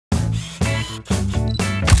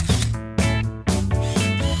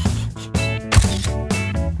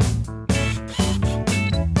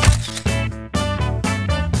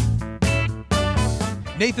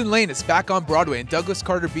Nathan Lane is back on Broadway in Douglas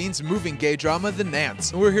Carter Beane's moving gay drama, The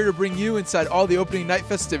Nance, and we're here to bring you inside all the opening night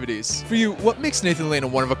festivities. For you, what makes Nathan Lane a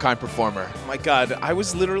one-of-a-kind performer? My God, I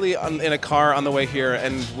was literally in a car on the way here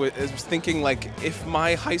and was thinking, like, if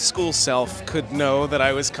my high school self could know that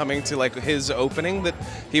I was coming to, like, his opening, that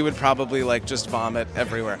he would probably, like, just vomit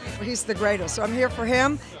everywhere. He's the greatest. So I'm here for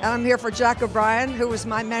him, and I'm here for Jack O'Brien, who was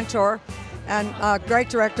my mentor and a great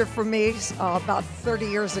director for me about 30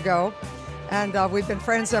 years ago. And we've been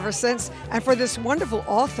friends ever since. And for this wonderful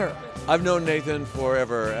author. I've known Nathan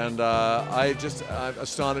forever, and I'm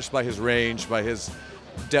astonished by his range, by his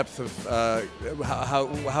depth of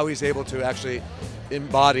how he's able to actually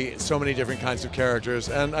embody so many different kinds of characters.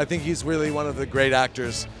 And I think he's really one of the great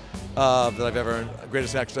actors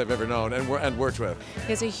greatest actors I've ever known and worked with. He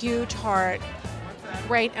has a huge heart,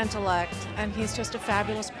 great intellect, and he's just a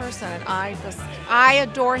fabulous person. And I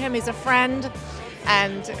adore him. He's a friend.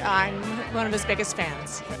 And I'm one of his biggest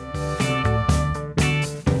fans.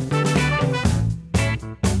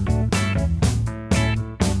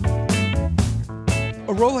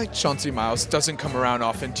 A role like Chauncey Miles doesn't come around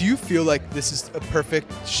often. Do you feel like this is a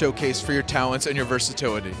perfect showcase for your talents and your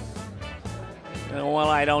versatility? Well,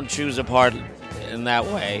 I don't choose a part in that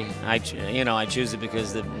way. I choose it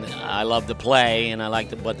because I love the play and I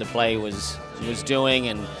liked what the play was doing,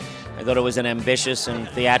 and I thought it was an ambitious and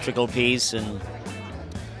theatrical piece. And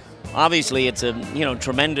obviously, it's a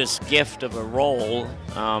tremendous gift of a role,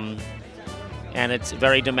 and it's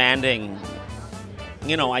very demanding.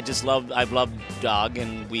 I've loved Doug,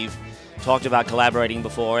 and we've talked about collaborating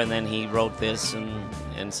before, and then he wrote this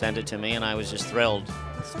and sent it to me, and I was just thrilled.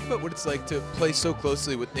 Let's talk about what it's like to play so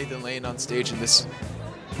closely with Nathan Lane on stage in this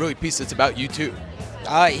really piece that's about you too.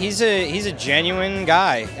 He's a genuine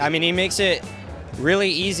guy. I mean, he makes it really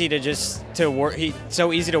easy to work. He's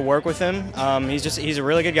so easy to work with him. He's a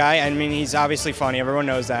really good guy. I mean, he's obviously funny. Everyone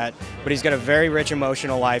knows that. But he's got a very rich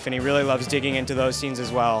emotional life, and he really loves digging into those scenes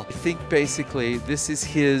as well. I think basically this is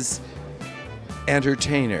his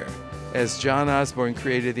entertainer. As John Osborne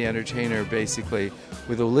created the entertainer basically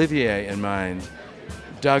with Olivier in mind,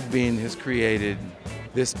 Doug Beane has created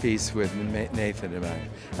this piece with Nathan in mind.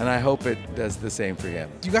 And I hope it does the same for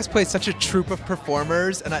him. You guys play such a troupe of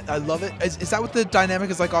performers, and I love it. Is that what the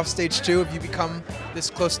dynamic is like off stage too? Have you become this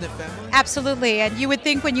close-knit family? Absolutely, and you would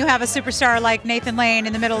think when you have a superstar like Nathan Lane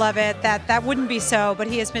in the middle of it that wouldn't be so, but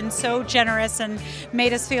he has been so generous and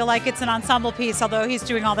made us feel like it's an ensemble piece, although he's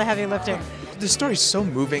doing all the heavy lifting. The story's so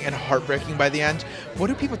moving and heartbreaking by the end. What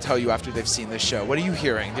do people tell you after they've seen this show? What are you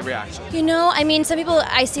hearing, the reaction? I mean, some people,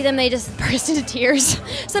 I see them, they just burst into tears.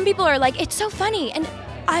 Some people are like, it's so funny, and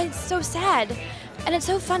it's so sad, and it's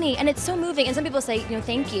so funny, and it's so moving. And some people say,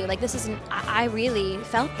 thank you. Like, this isn't, I really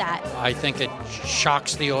felt that. I think it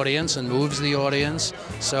shocks the audience and moves the audience.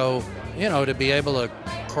 So, to be able to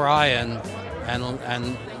cry and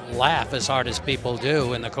laugh as hard as people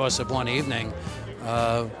do in the course of one evening,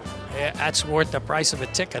 that's worth the price of a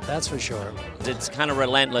ticket, that's for sure. It's kind of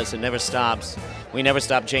relentless. It never stops. We never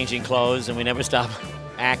stop changing clothes, and we never stop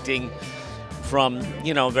acting, from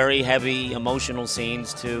very heavy emotional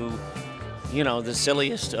scenes to the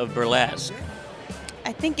silliest of burlesque.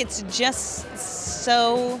 I think it's just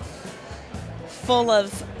so full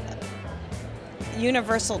of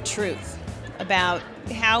universal truth about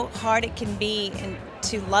how hard it can be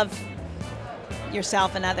to love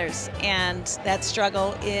yourself and others, and that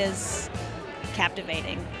struggle is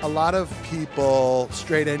captivating. A lot of people,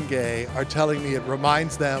 straight and gay, are telling me it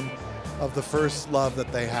reminds them of the first love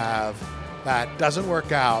that they have that doesn't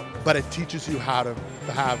work out, but it teaches you how to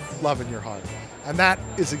have love in your heart. And that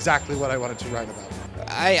is exactly what I wanted to write about.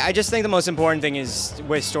 I just think the most important thing is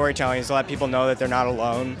with storytelling is to let people know that they're not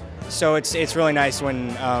alone. So it's really nice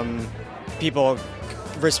when people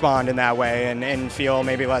respond in that way and feel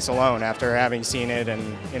maybe less alone after having seen it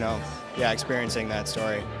and experiencing that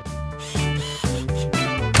story.